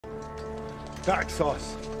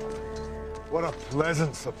Naxos. What a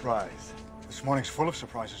pleasant surprise. This morning's full of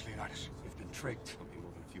surprises, Leonidas. We've been tricked. Not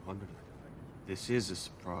more than a few hundred. This is a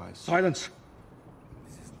surprise. Silence!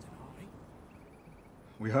 This isn't an army.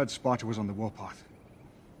 We heard Sparta was on the warpath.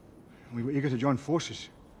 And we were eager to join forces.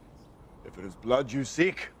 If it is blood you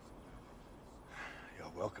seek,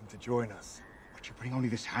 you're welcome to join us. But you bring only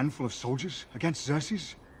this handful of soldiers against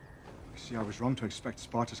Xerxes? I see I was wrong to expect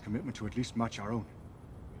Sparta's commitment to at least match our own.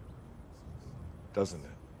 Doesn't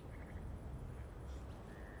it?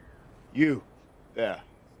 You, there.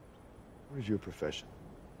 What is your profession?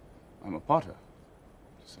 I'm a potter,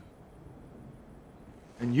 sir.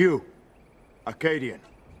 And you, Arcadian.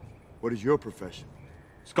 What is your profession?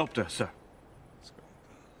 Sculptor, sir.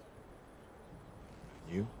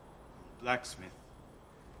 You? Blacksmith.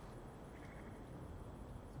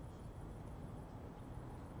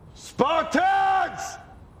 Spartans!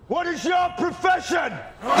 What is your profession?